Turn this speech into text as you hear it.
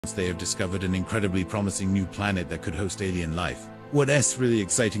they have discovered an incredibly promising new planet that could host alien life. What's really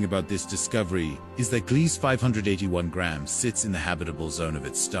exciting about this discovery is that Gliese 581 grams sits in the habitable zone of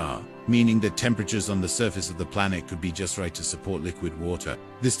its star, meaning that temperatures on the surface of the planet could be just right to support liquid water.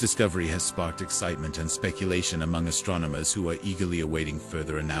 This discovery has sparked excitement and speculation among astronomers who are eagerly awaiting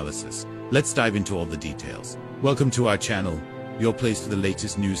further analysis. Let's dive into all the details. Welcome to our channel, your place for the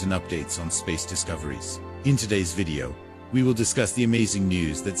latest news and updates on space discoveries. In today's video, we will discuss the amazing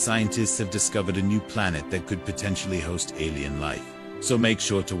news that scientists have discovered a new planet that could potentially host alien life. So make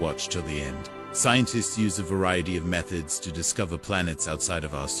sure to watch till the end. Scientists use a variety of methods to discover planets outside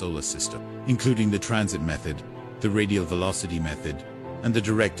of our solar system, including the transit method, the radial velocity method, and the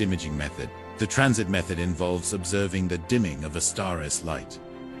direct imaging method. The transit method involves observing the dimming of a star's light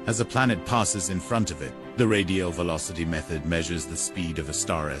as a planet passes in front of it. The radial velocity method measures the speed of a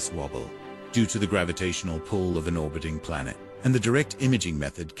star's wobble due to the gravitational pull of an orbiting planet. And the direct imaging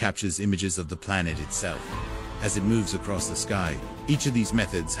method captures images of the planet itself as it moves across the sky. Each of these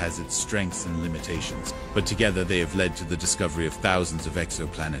methods has its strengths and limitations, but together they have led to the discovery of thousands of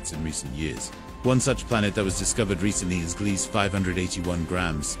exoplanets in recent years. One such planet that was discovered recently is Gliese 581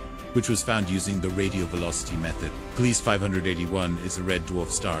 grams, which was found using the radial velocity method. Gliese 581 is a red dwarf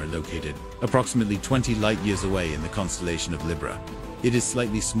star located approximately 20 light-years away in the constellation of Libra. It is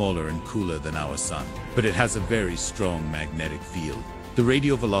slightly smaller and cooler than our Sun, but it has a very strong magnetic field. The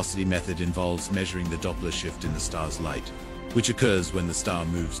radial velocity method involves measuring the Doppler shift in the star's light, which occurs when the star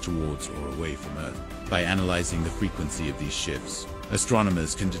moves towards or away from Earth. By analyzing the frequency of these shifts,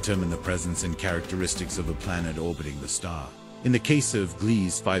 astronomers can determine the presence and characteristics of a planet orbiting the star. In the case of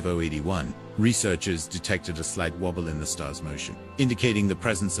Gliese 5081, researchers detected a slight wobble in the star's motion, indicating the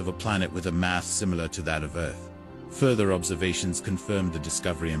presence of a planet with a mass similar to that of Earth. Further observations confirmed the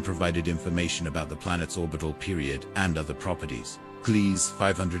discovery and provided information about the planet's orbital period and other properties. Gliese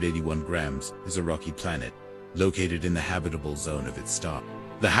 581 grams is a rocky planet located in the habitable zone of its star.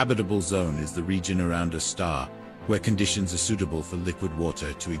 The habitable zone is the region around a star where conditions are suitable for liquid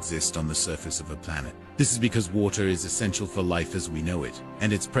water to exist on the surface of a planet. This is because water is essential for life as we know it,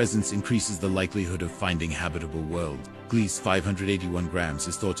 and its presence increases the likelihood of finding habitable world. Gliese 581 grams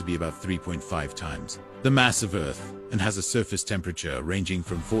is thought to be about 3.5 times the mass of Earth and has a surface temperature ranging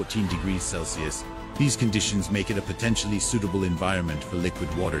from 14 degrees Celsius. These conditions make it a potentially suitable environment for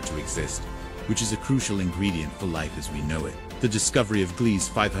liquid water to exist, which is a crucial ingredient for life as we know it. The discovery of Gliese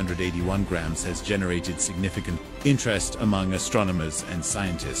 581 grams has generated significant interest among astronomers and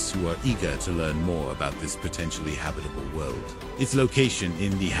scientists who are eager to learn more about this potentially habitable world. Its location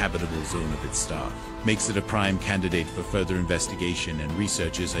in the habitable zone of its star makes it a prime candidate for further investigation, and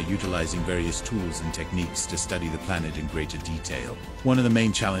researchers are utilizing various tools and techniques to study the planet in greater detail. One of the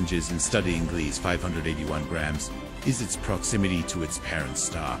main challenges in studying Gliese 581 grams is its proximity to its parent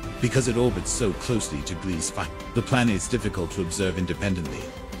star. Because it orbits so closely to Gliese 5, the planet is difficult to observe independently,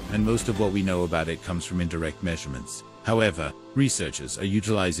 and most of what we know about it comes from indirect measurements. However, researchers are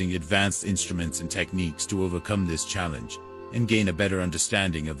utilizing advanced instruments and techniques to overcome this challenge and gain a better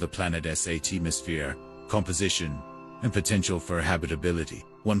understanding of the planet's atmosphere, composition, and potential for habitability.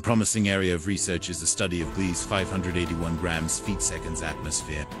 One promising area of research is the study of Gliese 581 grams feet-seconds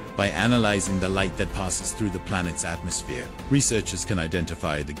atmosphere. By analyzing the light that passes through the planet's atmosphere, researchers can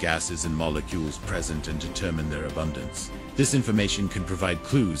identify the gases and molecules present and determine their abundance. This information can provide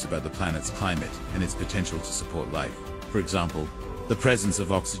clues about the planet's climate and its potential to support life. For example, the presence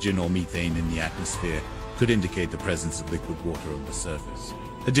of oxygen or methane in the atmosphere could indicate the presence of liquid water on the surface.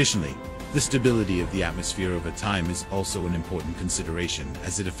 Additionally, the stability of the atmosphere over time is also an important consideration,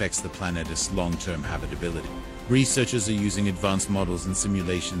 as it affects the planet's long-term habitability. Researchers are using advanced models and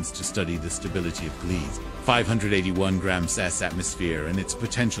simulations to study the stability of Gliese 581 grams atmosphere and its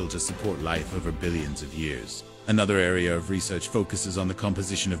potential to support life over billions of years. Another area of research focuses on the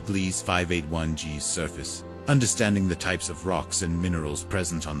composition of Gliese 581g's surface. Understanding the types of rocks and minerals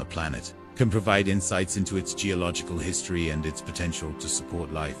present on the planet can provide insights into its geological history and its potential to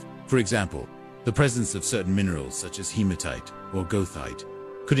support life. For example, the presence of certain minerals such as hematite or goethite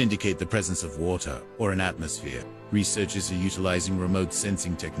could indicate the presence of water or an atmosphere. Researchers are utilizing remote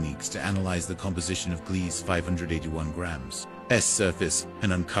sensing techniques to analyze the composition of Gliese 581 grams' surface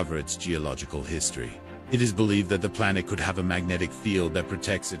and uncover its geological history. It is believed that the planet could have a magnetic field that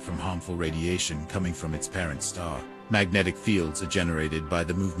protects it from harmful radiation coming from its parent star. Magnetic fields are generated by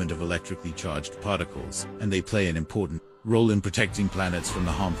the movement of electrically charged particles, and they play an important role in protecting planets from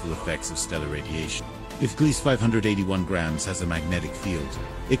the harmful effects of stellar radiation. If Gliese 581 grams has a magnetic field,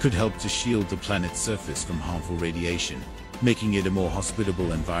 it could help to shield the planet's surface from harmful radiation making it a more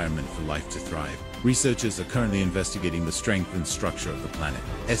hospitable environment for life to thrive. Researchers are currently investigating the strength and structure of the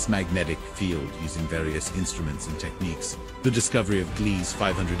planet's magnetic field using various instruments and techniques. The discovery of Gliese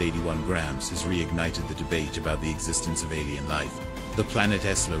 581 grams has reignited the debate about the existence of alien life. The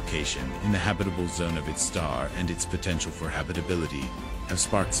planet's location in the habitable zone of its star and its potential for habitability have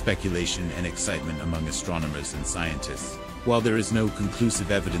sparked speculation and excitement among astronomers and scientists. While there is no conclusive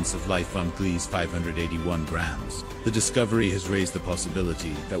evidence of life on Gliese 581 grams, the discovery has raised the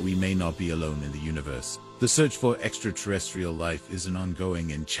possibility that we may not be alone in the universe. The search for extraterrestrial life is an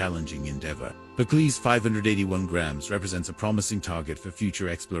ongoing and challenging endeavor, but Gliese 581 grams represents a promising target for future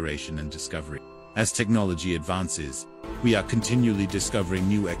exploration and discovery. As technology advances, we are continually discovering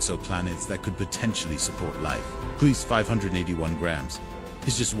new exoplanets that could potentially support life. Gliese 581 grams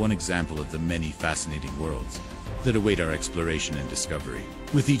is just one example of the many fascinating worlds that await our exploration and discovery.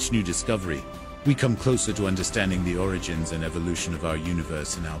 With each new discovery, we come closer to understanding the origins and evolution of our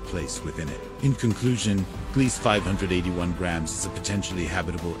universe and our place within it. In conclusion, Gliese 581 grams is a potentially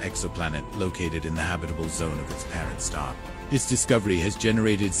habitable exoplanet located in the habitable zone of its parent star. Its discovery has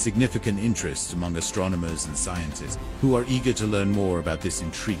generated significant interest among astronomers and scientists who are eager to learn more about this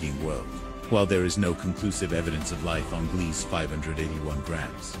intriguing world. While there is no conclusive evidence of life on Gliese 581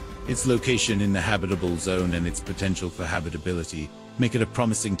 grams, its location in the habitable zone and its potential for habitability make it a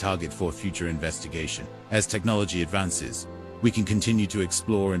promising target for future investigation. As technology advances, we can continue to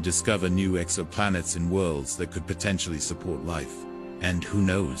explore and discover new exoplanets and worlds that could potentially support life. And who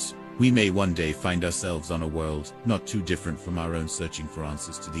knows, we may one day find ourselves on a world not too different from our own, searching for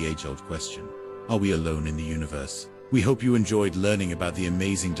answers to the age-old question, are we alone in the universe? We hope you enjoyed learning about the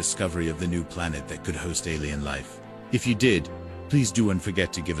amazing discovery of the new planet that could host alien life. If you did, please don't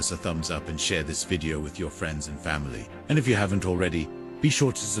forget to give us a thumbs up and share this video with your friends and family. And if you haven't already, be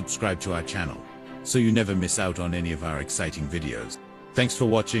sure to subscribe to our channel so you never miss out on any of our exciting videos. Thanks for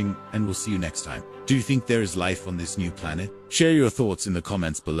watching, and we'll see you next time. Do you think there is life on this new planet? Share your thoughts in the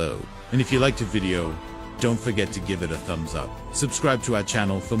comments below. And if you liked the video, don't forget to give it a thumbs up. Subscribe to our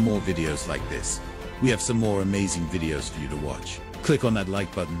channel for more videos like this. We have some more amazing videos for you to watch. Click on that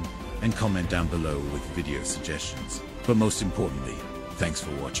like button and comment down below with video suggestions. But most importantly, thanks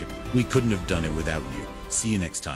for watching. We couldn't have done it without you. See you next time.